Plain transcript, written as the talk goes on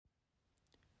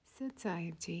Sit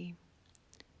Sahibji.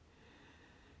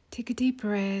 Take a deep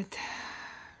breath,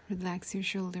 relax your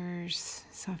shoulders,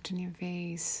 soften your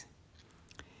face.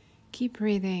 Keep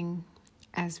breathing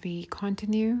as we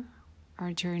continue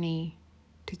our journey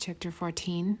to chapter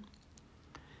 14.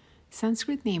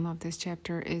 Sanskrit name of this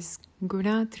chapter is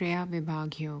Guna Traya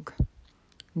Vibhag Yog.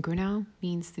 Guna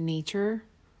means the nature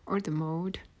or the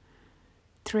mode.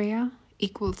 Traya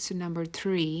equals to number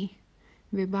 3.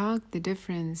 Vibhag, the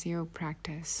difference, yoga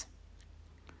practice.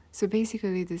 So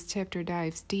basically this chapter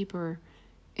dives deeper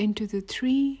into the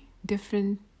 3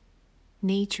 different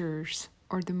natures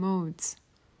or the modes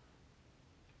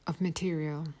of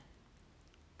material.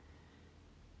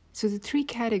 So the 3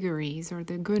 categories or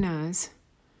the gunas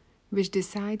which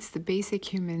decides the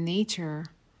basic human nature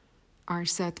are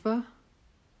sattva,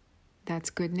 that's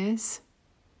goodness,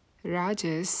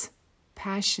 rajas,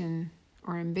 passion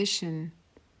or ambition,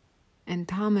 and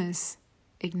tamas,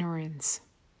 ignorance.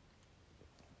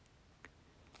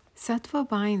 Sattva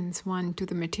binds one to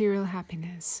the material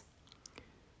happiness.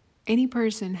 Any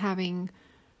person having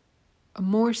a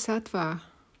more sattva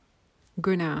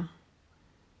guna,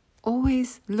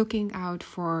 always looking out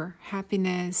for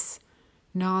happiness,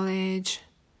 knowledge,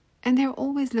 and they're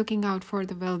always looking out for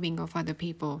the well-being of other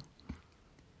people.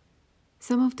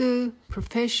 Some of the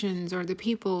professions or the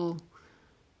people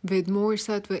with more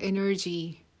sattva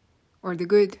energy or the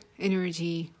good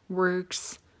energy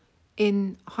works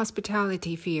in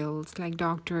hospitality fields like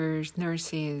doctors,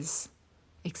 nurses,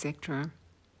 etc.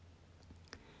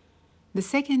 The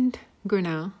second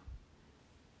guna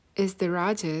is the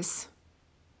rajas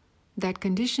that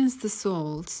conditions the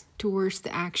souls towards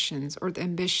the actions or the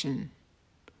ambition,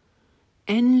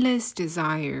 endless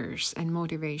desires and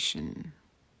motivation,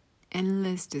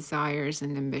 endless desires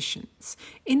and ambitions.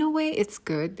 In a way, it's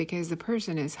good because the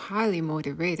person is highly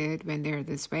motivated when they're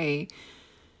this way.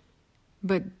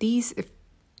 But these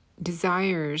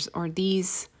desires or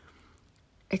these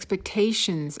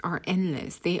expectations are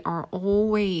endless. They are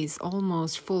always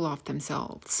almost full of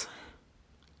themselves.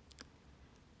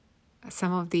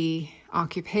 Some of the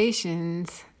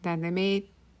occupations that they may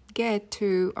get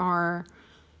to are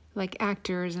like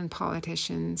actors and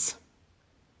politicians.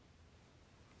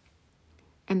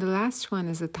 And the last one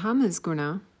is the tamas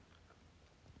guna,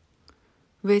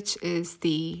 which is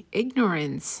the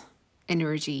ignorance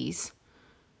energies.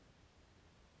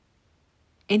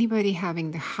 Anybody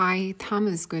having the high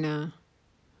tamas guna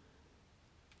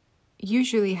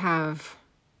usually have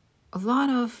a lot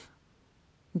of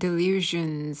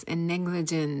delusions and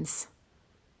negligence,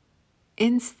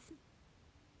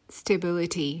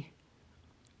 instability.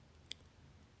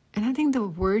 And I think the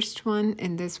worst one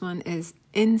in this one is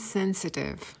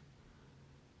insensitive.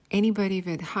 Anybody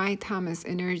with high tamas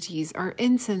energies are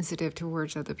insensitive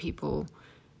towards other people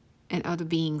and other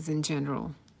beings in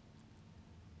general.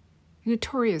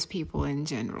 Notorious people in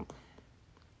general.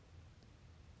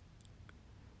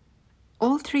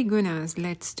 All 3 gunas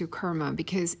leads to karma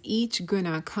because each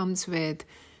guna comes with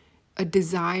a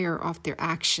desire of their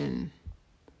action.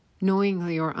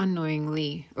 Knowingly or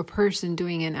unknowingly, a person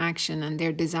doing an action and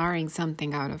they're desiring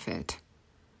something out of it.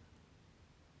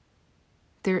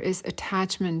 There is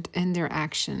attachment in their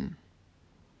action.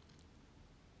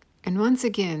 And once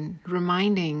again,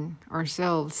 reminding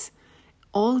ourselves,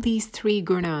 all these 3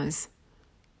 gunas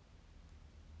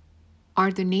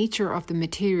are the nature of the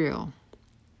material.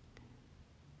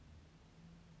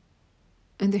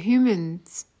 And the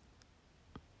humans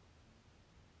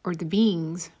or the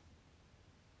beings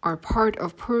are part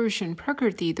of Purush and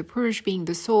Prakriti, the Purush being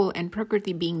the soul and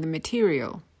Prakriti being the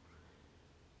material.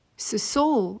 So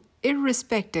soul,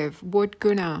 irrespective what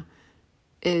guna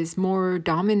is more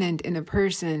dominant in a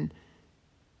person,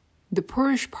 the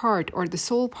Purush part or the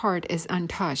soul part is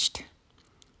untouched.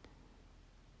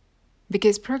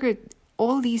 Because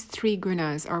all these 3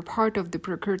 gunas are part of the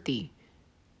Prakriti.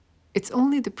 It's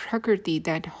only the Prakriti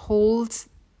that holds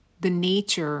the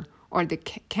nature or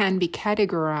can be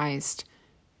categorized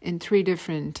in 3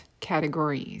 different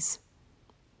categories.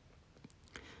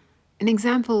 An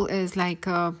example is like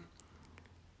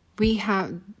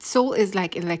soul is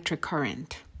like electric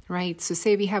current, right? So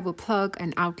say we have a plug,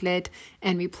 an outlet,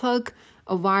 and we plug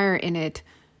a wire in it,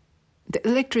 the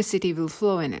electricity will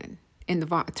flow in it,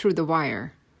 through the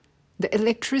wire. The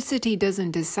electricity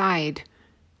doesn't decide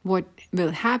what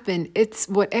will happen. It's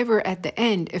whatever at the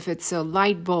end, if it's a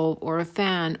light bulb or a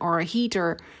fan or a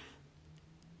heater,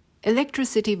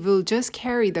 electricity will just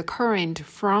carry the current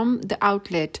from the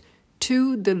outlet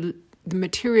to the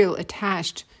material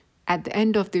attached at the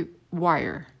end of the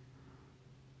wire.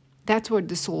 That's what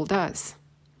the soul does.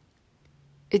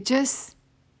 It just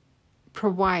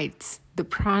provides the the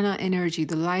prana energy,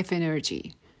 the life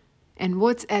energy. And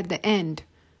what's at the end?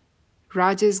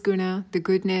 Rajas guna, the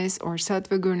goodness, or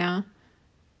sattva guna,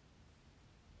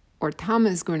 or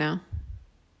tamas guna,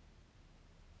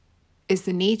 is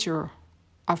the nature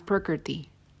of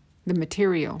prakriti, the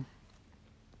material.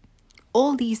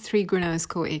 All these three gunas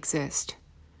coexist.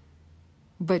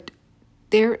 But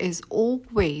there is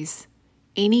always,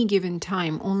 any given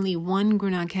time, only one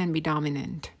guna can be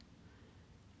dominant.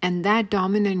 And that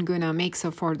dominant guna makes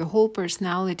up for the whole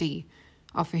personality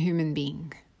of a human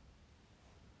being.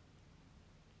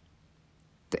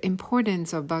 The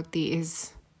importance of bhakti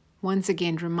is once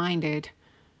again reminded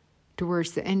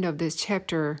towards the end of this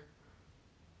chapter.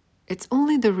 It's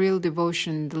only the real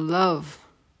devotion, the love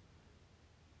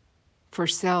for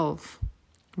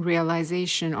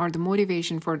self-realization, or the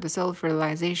motivation for the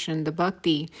self-realization, the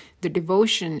bhakti, the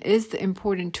devotion, is the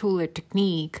important tool or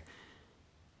technique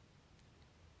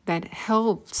that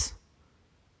helps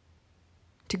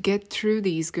to get through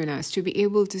these gunas, to be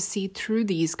able to see through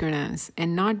these gunas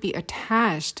and not be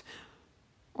attached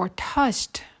or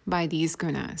touched by these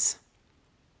gunas.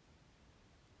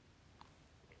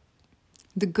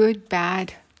 The good,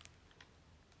 bad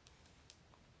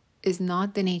is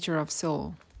not the nature of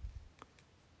soul.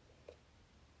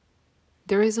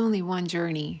 There is only one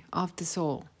journey of the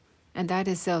soul, and that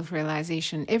is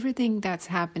self-realization. Everything that's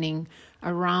happening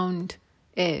around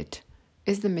it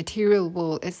is the material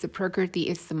world, it's the prakriti,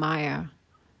 it's the maya.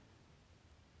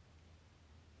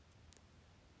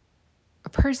 A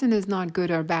person is not good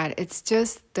or bad, it's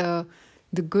just the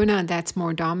guna that's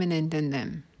more dominant in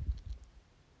them.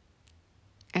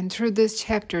 And through this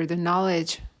chapter, the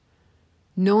knowledge,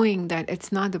 knowing that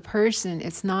it's not the person,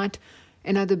 it's not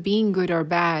another being good or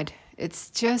bad, it's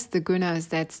just the gunas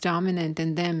that's dominant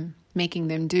in them, making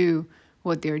them do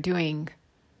what they're doing,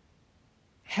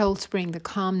 helps bring the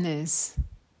calmness.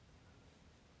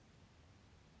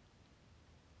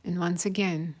 And once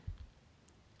again,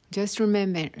 just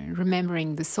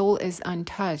remembering the soul is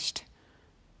untouched.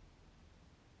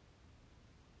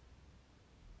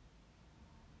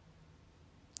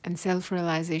 And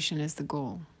self-realization is the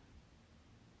goal.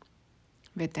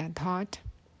 With that thought,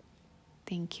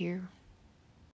 thank you.